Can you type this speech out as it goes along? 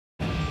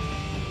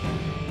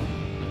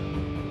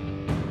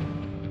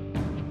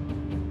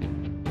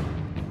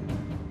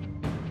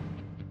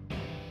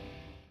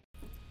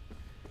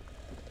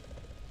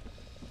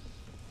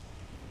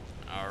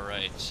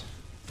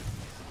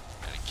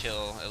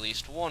kill at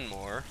least one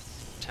more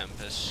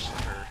Tempest,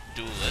 or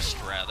Duelist,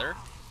 rather.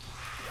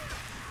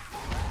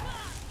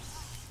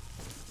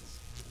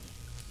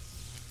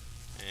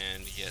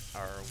 And get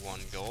our 1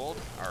 gold.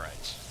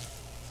 Alright.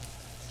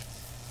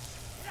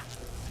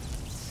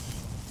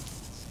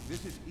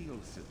 This is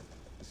Eelson,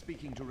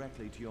 speaking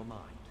directly to your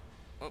mind.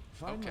 Oh,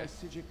 Find okay. my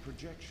Psijic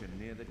projection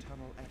near the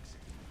tunnel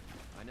exit.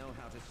 I know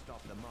how to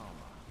stop the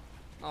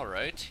Maromer.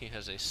 Alright, he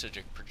has a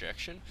Psijic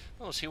projection.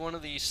 Oh, is he one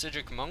of the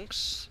Psijic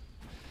monks?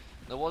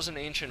 There was an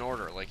ancient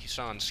order, like you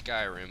saw in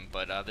Skyrim,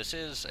 but this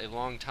is a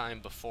long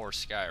time before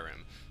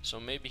Skyrim, so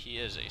maybe he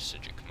is a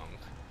Psijic monk.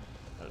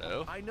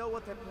 Hello? I know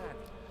what they're planning.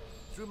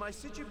 Through my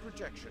Psijic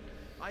projection,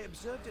 I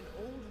observed an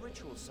old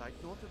ritual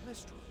site north of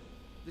Mistral.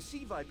 The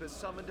Sea Vipers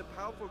summoned a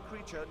powerful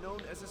creature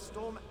known as a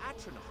Storm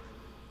Atronach.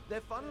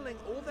 They're funneling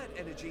all that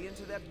energy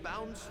into their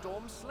bound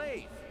Storm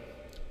Slave.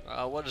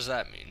 What does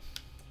that mean?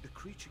 The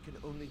creature can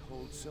only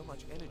hold so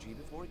much energy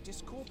before it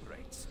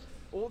discorporates.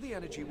 All the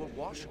energy will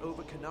wash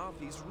over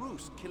Kanathi's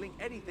roost, killing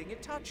anything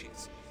it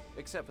touches.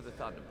 Except for the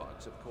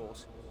thunderbugs, of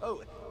course.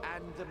 Oh,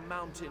 and the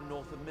mountain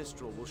north of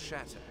Mistral will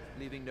shatter,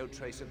 leaving no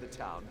trace of the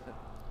town.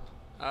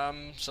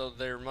 So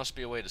there must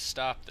be a way to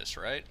stop this,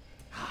 right?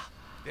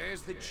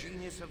 There's the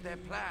genius of their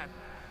plan.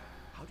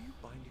 How do you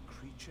bind a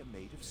creature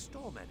made of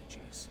storm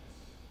energies?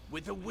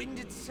 With the wind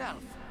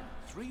itself.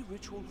 3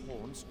 ritual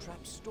horns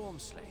trap Storm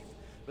Slave,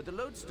 but the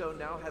lodestone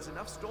now has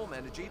enough storm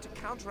energy to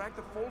counteract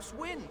the false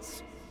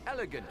winds.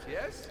 Elegant,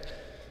 yes?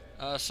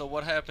 So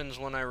what happens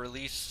when I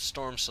release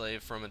Storm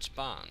Slave from its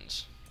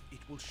bonds? It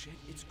will shed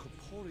its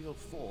corporeal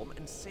form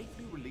and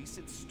safely release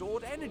its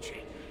stored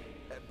energy.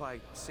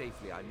 By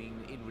safely, I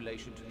mean in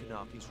relation to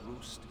Kanathi's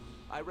roost.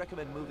 I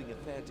recommend moving a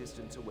fair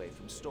distance away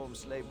from Storm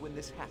Slave when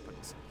this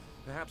happens.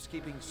 Perhaps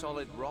keeping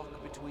solid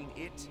rock between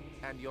it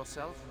and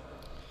yourself?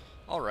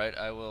 Alright,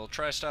 I will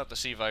try to stop the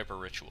Sea Viper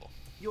ritual.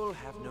 You'll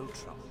have no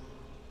trouble.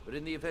 But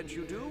in the event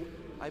you do,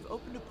 I've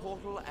opened a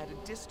portal at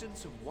a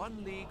distance of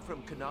 1 league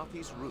from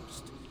Kanathi's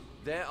roost.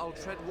 There I'll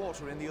tread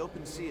water in the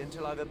open sea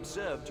until I've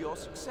observed your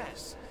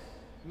success.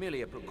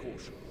 Merely a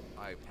precaution.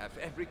 I have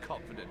every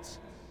confidence.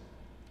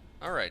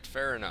 Alright,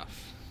 fair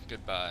enough.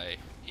 Goodbye,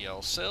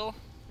 Eelsil.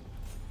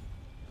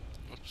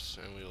 Oops,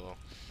 and we will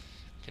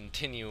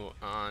continue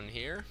on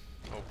here,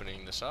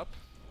 opening this up.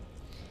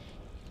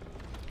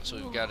 So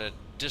we've got to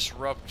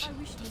disrupt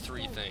the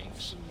 3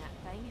 things.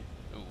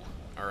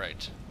 Ooh,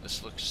 alright.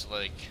 This looks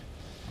like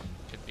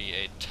could be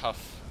a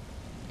tough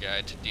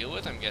guy to deal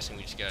with. I'm guessing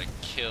we just gotta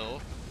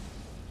kill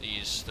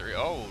these 3.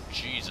 Oh,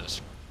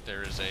 Jesus.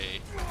 There's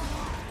a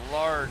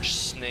large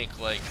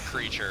snake-like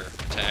creature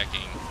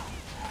attacking.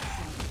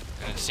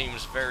 And it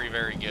seems very,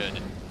 very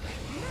good.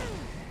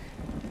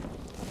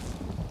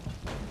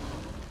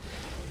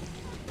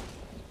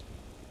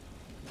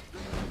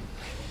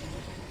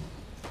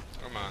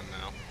 Come on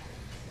now.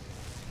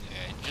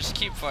 Yeah, just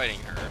keep fighting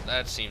her.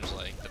 That seems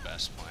like the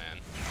best plan.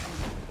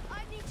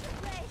 I need to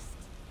rest.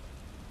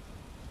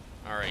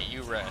 Alright,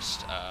 you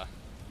rest.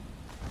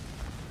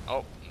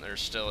 Oh,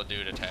 there's still a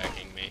dude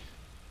attacking me.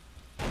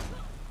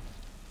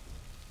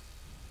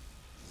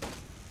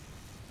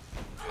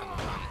 Come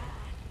on.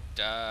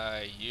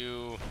 Die,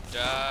 you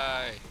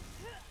die.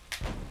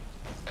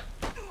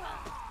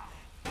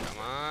 Come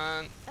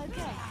on.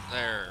 Okay.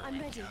 There I'm we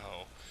ready.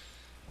 go.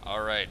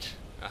 Alright.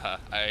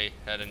 I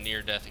had a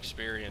near-death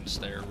experience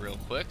there real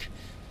quick.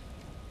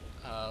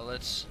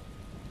 Let's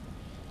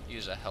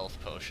use a health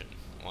potion.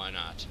 Why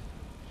not?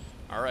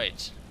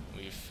 Alright.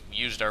 We've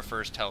used our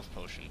first health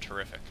potion.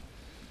 Terrific.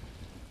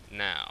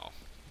 Now,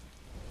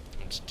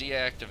 let's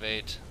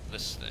deactivate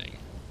this thing.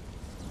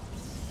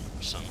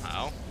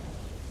 Somehow.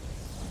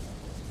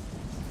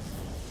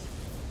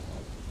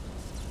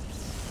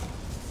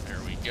 There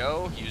we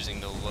go. Using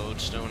the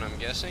lodestone, I'm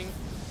guessing.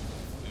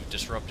 We've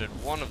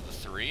disrupted 1 of the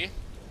 3.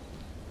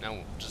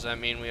 Now, does that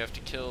mean we have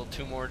to kill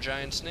 2 more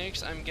giant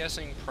snakes? I'm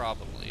guessing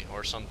probably,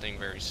 or something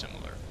very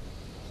similar.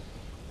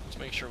 Let's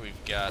make sure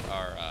we've got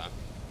our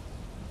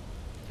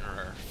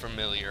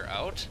familiar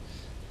out,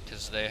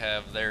 because they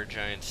have their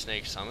giant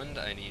snake summoned.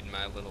 I need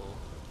my little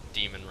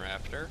demon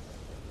raptor.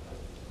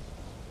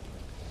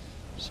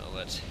 So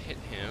let's hit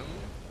him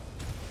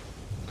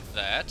with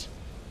that,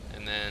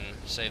 and then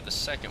save the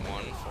second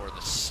one for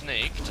the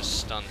snake to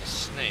stun the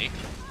snake.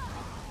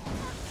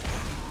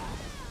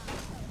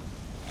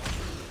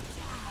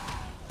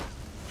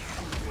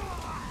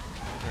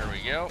 There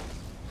we go.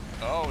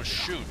 Oh,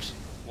 shoot.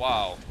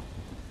 Wow.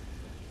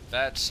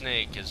 That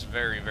snake is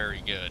very,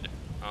 very good.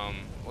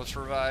 Let's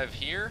revive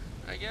here,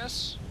 I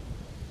guess.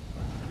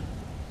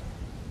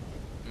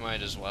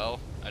 Might as well.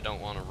 I don't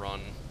want to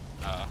run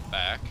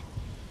back.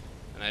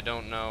 And I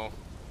don't know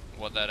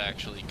what that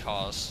actually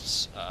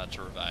costs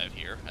to revive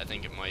here. I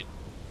think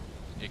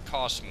it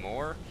costs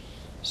more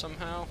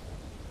somehow.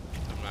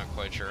 I'm not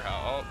quite sure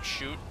how. Oh,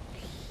 shoot.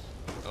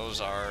 Those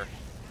are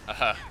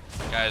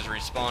guys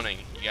respawning.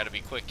 You gotta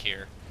be quick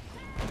here.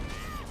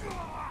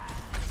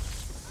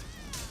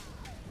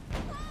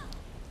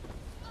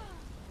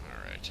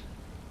 Alright.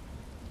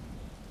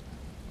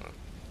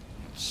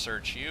 Let's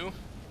search you.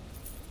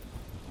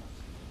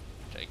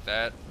 Take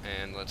that,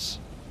 and let's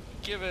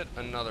give it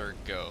another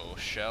go,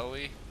 shall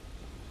we?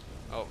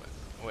 Oh,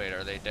 wait,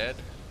 are they dead?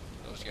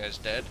 Those guys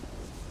dead?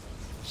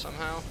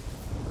 Somehow?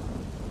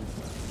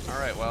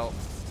 Alright, well,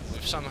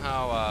 we've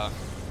somehow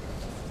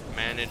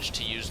managed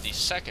to use the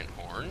second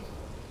horn.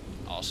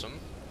 Awesome.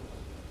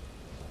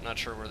 Not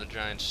sure where the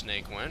giant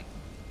snake went.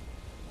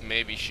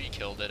 Maybe she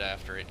killed it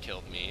after it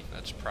killed me.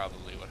 That's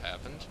probably what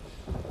happened,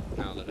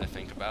 now that I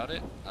think about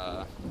it.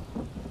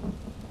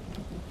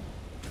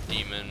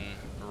 Demon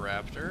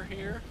Raptor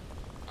here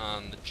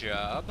on the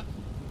job.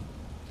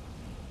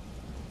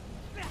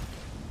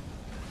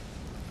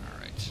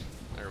 Alright,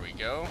 there we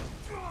go.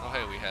 Oh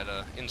hey, we had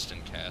an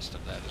instant cast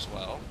of that as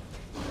well,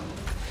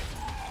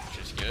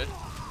 which is good.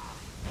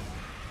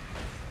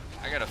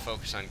 I gotta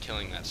focus on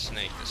killing that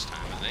snake this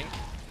time, I think.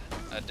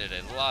 That did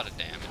a lot of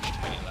damage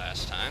to me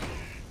last time.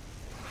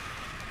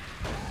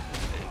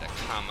 And a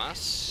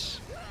Kamas.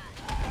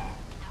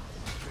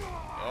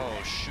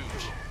 Oh shoot.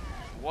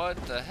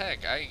 What the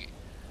heck?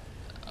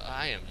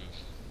 I am,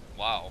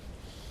 wow.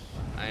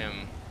 I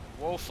am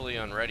woefully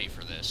unready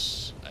for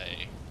this,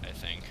 I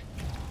think.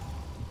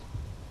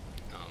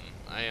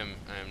 I am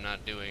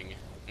not doing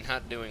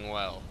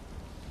well.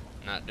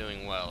 Not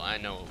doing well. I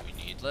know what we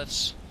need.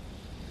 Let's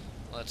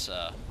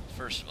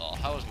first of all,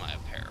 how is my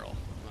apparel?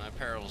 My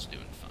apparel's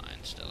doing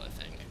fine still, I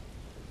think.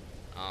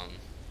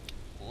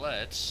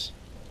 Let's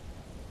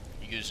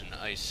use an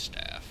ice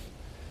staff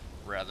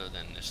rather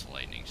than this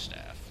lightning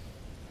staff.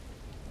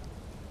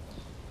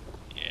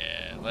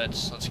 Yeah,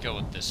 let's go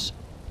with this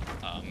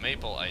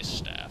maple ice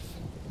staff.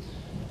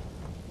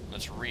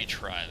 Let's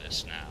retry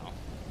this now.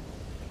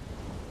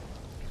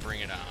 Bring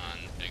it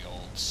on, big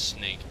old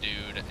snake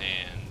dude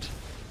and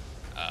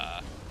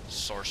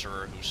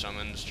sorcerer who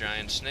summons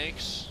giant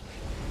snakes.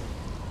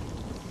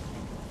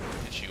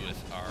 Hit you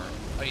with our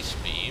ice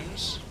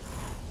beams.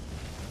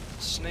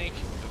 Snake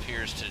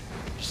appears to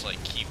just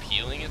like keep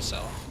healing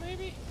itself,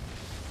 maybe?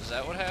 Is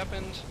that what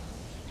happened?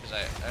 Because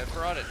I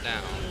brought it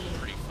down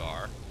pretty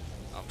far.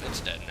 Oh, it's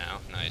dead now.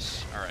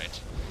 Nice.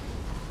 Alright.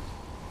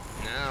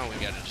 Now we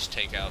gotta just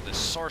take out this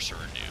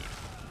sorcerer dude,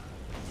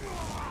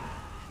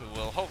 who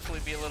will hopefully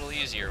be a little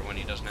easier when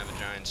he doesn't have a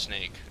giant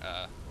snake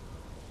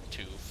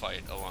to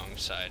fight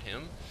alongside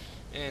him.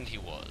 And he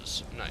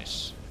was.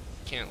 Nice.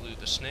 Can't loot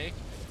the snake.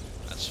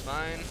 That's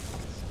fine.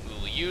 We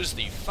will use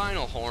the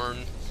final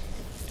horn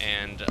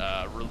and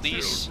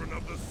release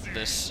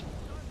this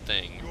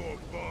thing. Your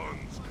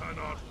bonds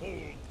cannot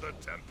hold the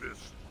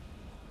tempest.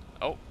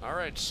 Oh,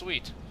 alright,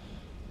 sweet.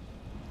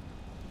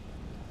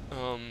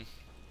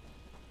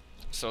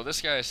 So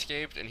this guy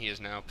escaped, and he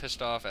is now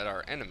pissed off at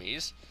our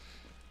enemies,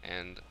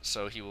 and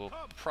so he will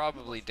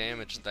probably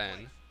damage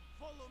then.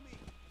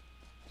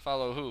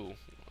 Follow who?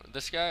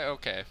 This guy?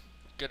 Okay.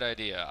 Good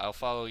idea. I'll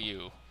follow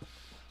you.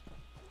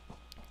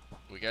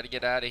 We gotta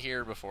get out of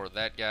here before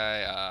that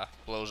guy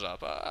blows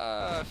up.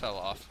 I fell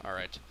off.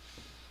 Alright.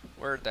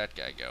 Where'd that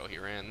guy go? He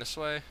ran this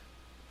way.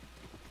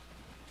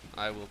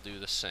 I will do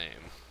the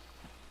same.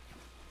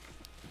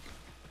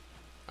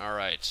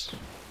 Alright.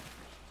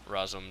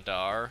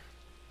 Razumdar,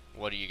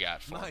 what do you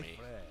got for My me?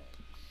 friend,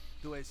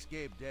 to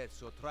escape death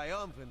so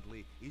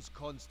triumphantly is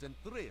constant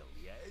thrill,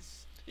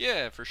 yes?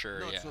 Yeah, for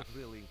sure, Not yeah. so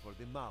thrilling for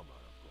the Maromer,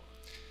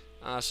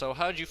 of course. So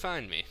how'd you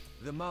find me?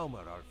 The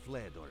Maromer are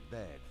fled or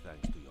dead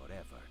thanks to your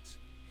efforts.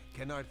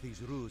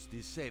 Kenarthi's roost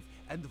is safe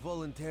and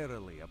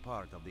voluntarily a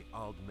part of the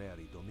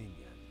Aldmeri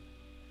Dominion.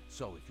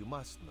 So if you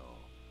must know,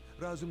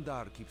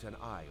 Razumdar keeps an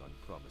eye on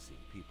promising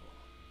people.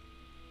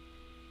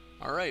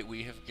 Alright,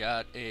 we have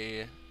got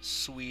a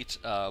sweet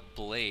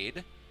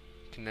blade,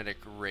 kinetic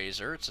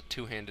razor. It's a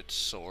two-handed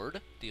sword,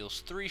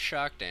 deals 3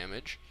 shock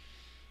damage,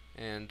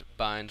 and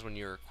binds when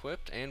you're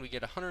equipped, and we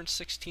get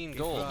 116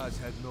 gold. If Raz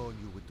had known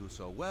you would do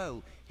so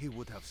well, he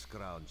would have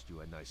scrounged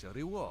you a nicer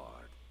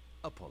reward.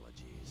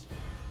 Apologies.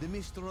 The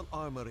Mistral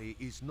Armory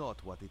is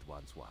not what it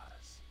once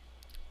was.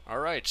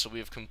 Alright, so we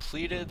have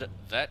completed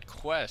that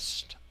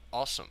quest.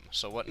 Awesome.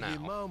 So what now? The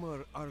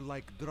Maromer are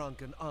like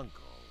drunken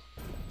uncle.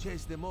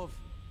 Chase them off,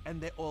 and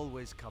they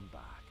always come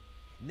back.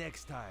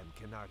 Next time,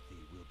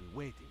 Kenarthi will be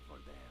waiting for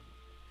them.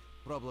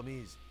 Problem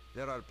is,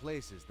 there are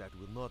places that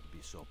will not be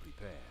so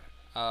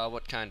prepared.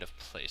 What kind of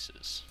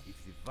places? If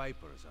the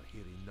Vipers are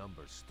here in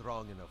numbers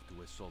strong enough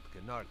to assault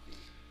Kenarthi,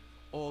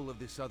 all of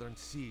the southern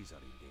seas are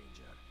in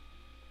danger.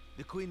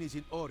 The Queen is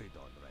in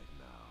Oridon right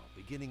now,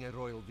 beginning a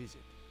royal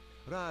visit.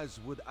 Raz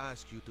would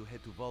ask you to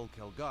head to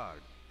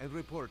Volkelgard and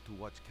report to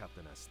Watch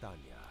Captain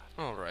Astanya.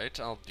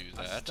 Alright, I'll do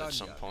that at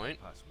some point.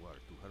 Pass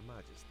word to Her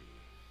Majesty.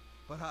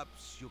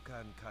 Perhaps you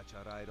can catch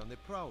a ride on the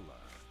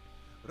Prowler.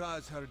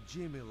 Raz her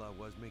Jimila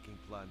was making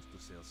plans to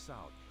sail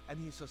south, and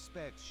he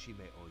suspects she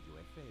may owe you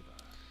a favor.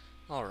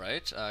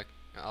 Alright,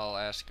 I'll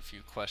ask a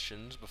few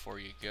questions before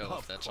you go,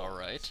 if that's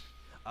alright.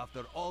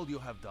 After all you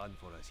have done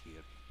for us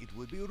here, it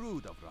would be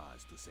rude of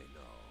Raz to say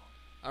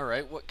no.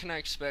 Alright, what can I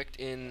expect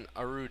in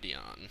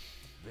Arudion?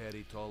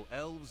 Very tall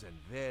elves and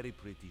very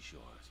pretty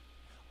shores.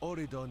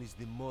 Oridon is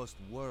the most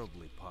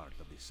worldly part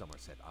of the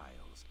Somerset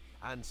Isles,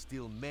 and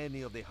still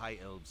many of the High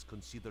Elves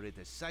consider it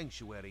a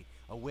sanctuary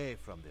away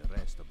from the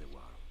rest of the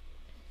world.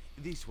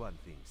 This one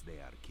thinks they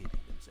are kidding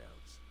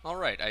themselves.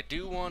 Alright, I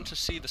do want to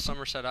see the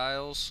Somerset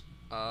Isles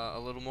a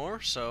little more,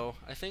 so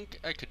I think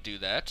I could do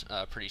that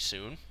pretty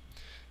soon.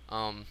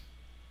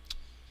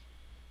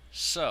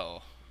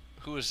 So,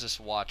 who is this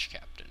watch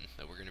captain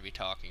that we're going to be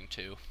talking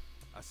to?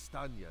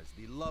 Astanya's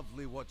the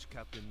lovely watch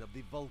captain of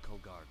the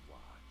Volkogard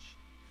Watch.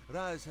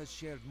 Raz has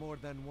shared more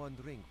than one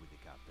drink with the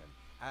captain,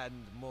 and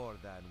more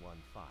than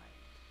one fight.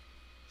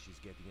 She's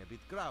getting a bit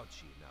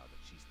grouchy now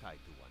that she's tied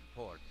to one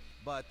port,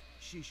 but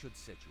she should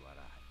set you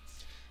aright.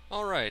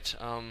 Alright,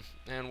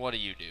 and what do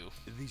you do?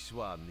 This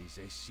one is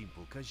a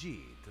simple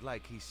Khajiit,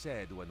 like he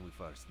said when we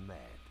first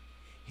met.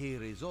 He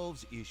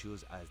resolves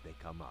issues as they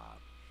come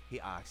up. He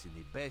acts in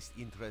the best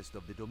interest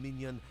of the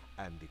Dominion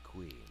and the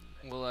Queen.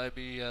 Will I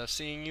be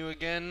seeing you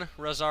again,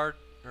 Razumdar?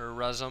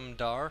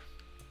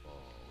 Oh,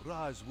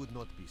 Raz would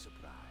not be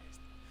surprised.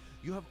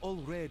 You have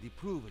already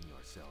proven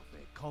yourself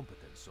a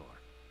competent sword.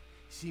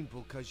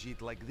 Simple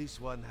Khajiit like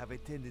this one have a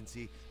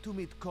tendency to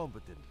meet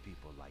competent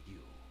people like you.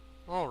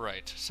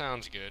 Alright,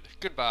 sounds good.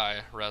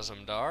 Goodbye,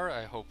 Razumdar.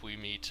 I hope we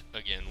meet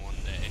again one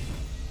day.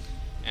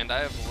 And I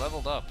have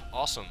leveled up.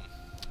 Awesome.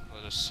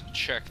 Let us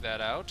check that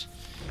out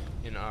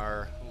in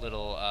our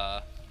little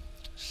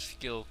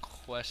skill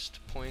quest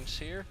points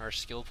here, our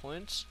skill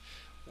points.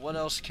 What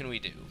else can we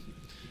do?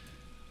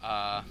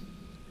 Alright,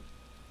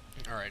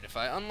 if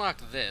I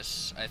unlock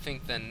this, I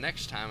think then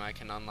next time I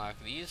can unlock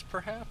these,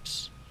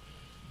 perhaps?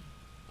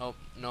 Oh,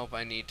 nope,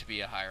 I need to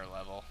be a higher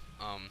level.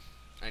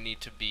 I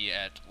need to be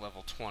at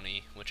level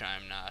 20, which I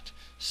am not.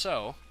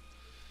 So,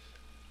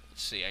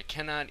 let's see, I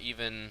cannot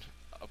even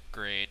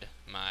upgrade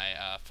my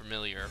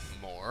familiar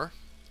more,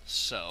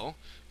 so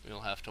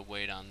we'll have to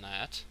wait on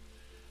that.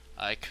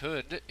 I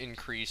could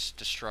increase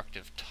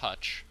destructive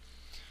touch,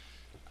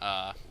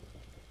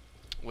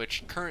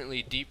 which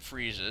currently deep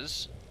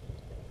freezes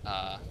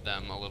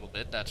them a little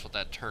bit. That's what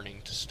that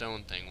turning to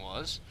stone thing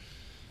was.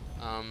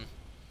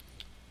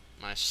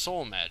 My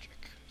soul magic,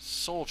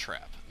 soul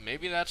trap.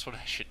 Maybe that's what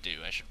I should do.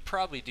 I should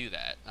probably do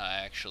that,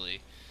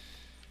 actually.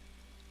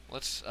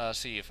 Let's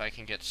see if I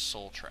can get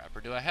soul trap,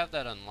 or do I have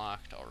that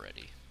unlocked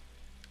already?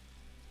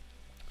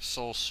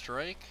 Soul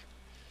strike.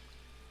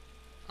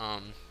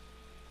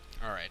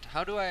 Alright,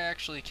 how do I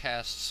actually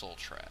cast soul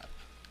trap?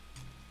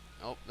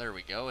 Oh, there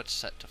we go. It's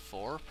set to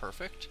 4.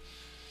 Perfect.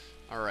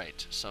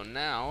 Alright, so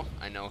now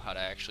I know how to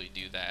actually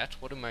do that.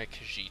 What do my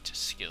Khajiit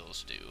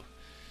skills do?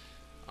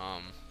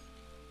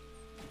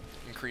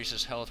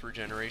 Increases health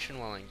regeneration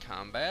while in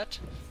combat.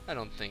 I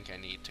don't think I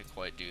need to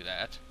quite do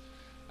that.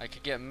 I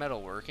could get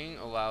metalworking,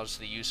 allows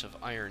the use of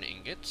iron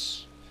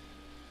ingots.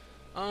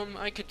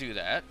 I could do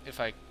that if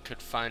I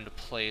could find a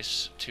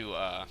place to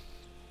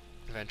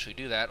eventually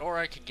do that, or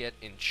I could get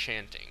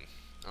enchanting.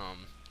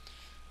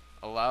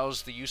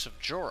 Allows the use of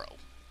Joro,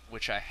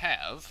 which I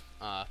have.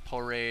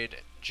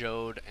 Porade,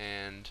 Jode,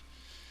 and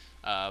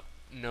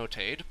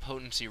Notade,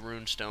 potency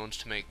rune stones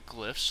to make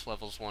glyphs,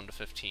 levels 1 to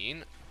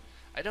 15.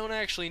 I don't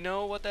actually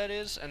know what that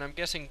is, and I'm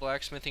guessing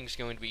blacksmithing is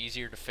going to be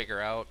easier to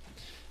figure out,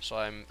 so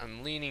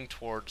I'm leaning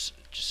towards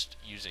just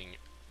using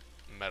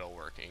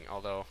metalworking,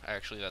 although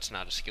actually that's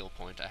not a skill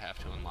point I have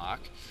to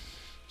unlock,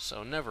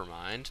 so never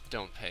mind,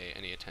 don't pay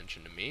any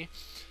attention to me.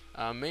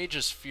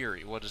 Mage's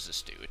Fury, what does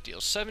this do? It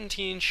deals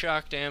 17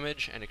 shock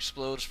damage and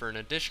explodes for an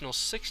additional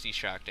 60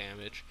 shock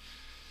damage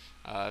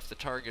if the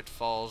target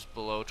falls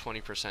below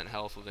 20%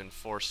 health within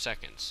 4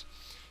 seconds.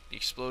 The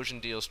explosion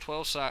deals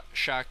 12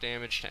 shock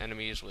damage to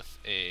enemies with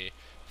a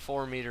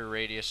 4-meter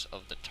radius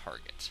of the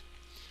target.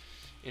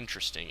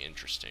 Interesting,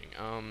 interesting.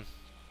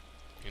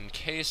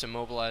 Encase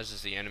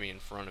immobilizes the enemy in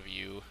front of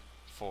you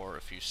for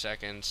a few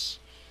seconds,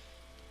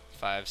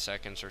 5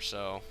 seconds or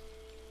so.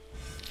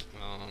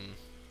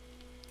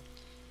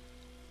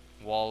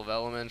 Wall of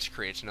Elements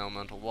creates an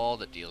elemental wall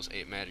that deals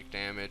 8 magic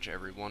damage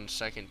every 1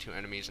 second to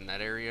enemies in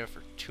that area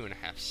for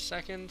 2.5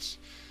 seconds.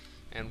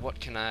 And what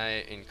can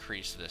I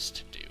increase this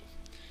to do?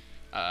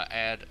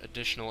 Add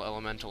additional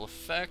elemental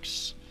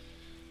effects.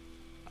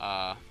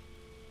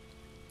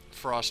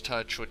 Frost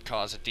Touch would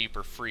cause a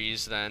deeper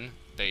freeze then,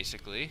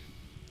 basically.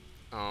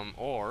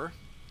 Or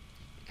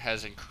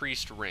has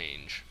increased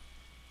range.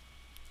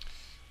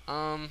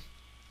 I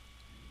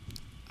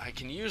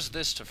can use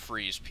this to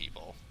freeze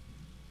people.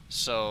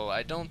 So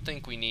I don't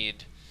think we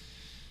need...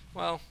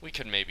 Well, we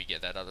could maybe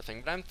get that other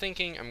thing, but I'm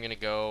thinking I'm gonna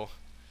go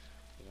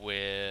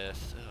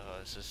with...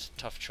 this is a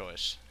tough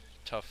choice.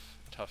 Tough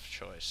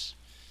choice.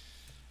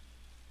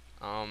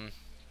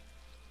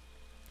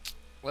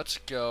 Let's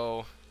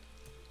go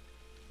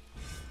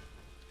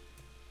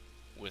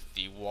with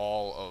the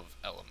Wall of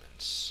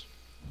Elements.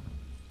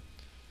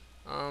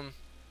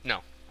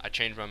 No, I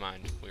changed my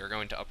mind. We are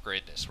going to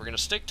upgrade this. We're going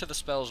to stick to the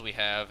spells we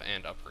have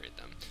and upgrade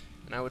them.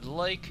 And I would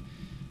like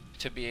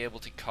to be able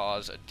to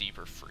cause a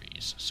deeper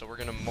freeze. So we're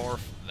going to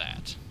morph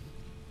that.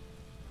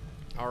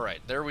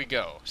 Alright, there we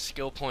go.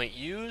 Skill point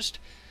used.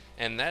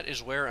 And that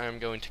is where I'm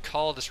going to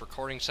call this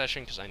recording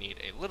session because I need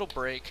a little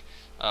break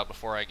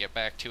before I get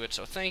back to it.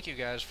 So thank you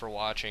guys for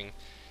watching,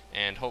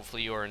 and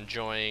hopefully you are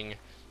enjoying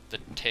the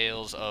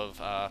tales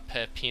of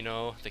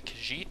Pe-Pino the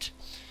Khajiit,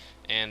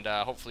 and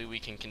hopefully we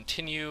can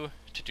continue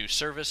to do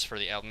service for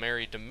the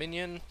Almeri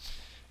Dominion,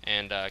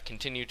 and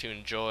continue to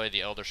enjoy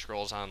the Elder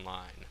Scrolls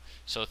Online.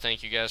 So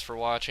thank you guys for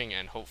watching,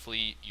 and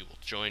hopefully you will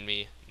join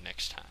me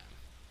next time.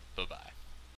 Bye-bye.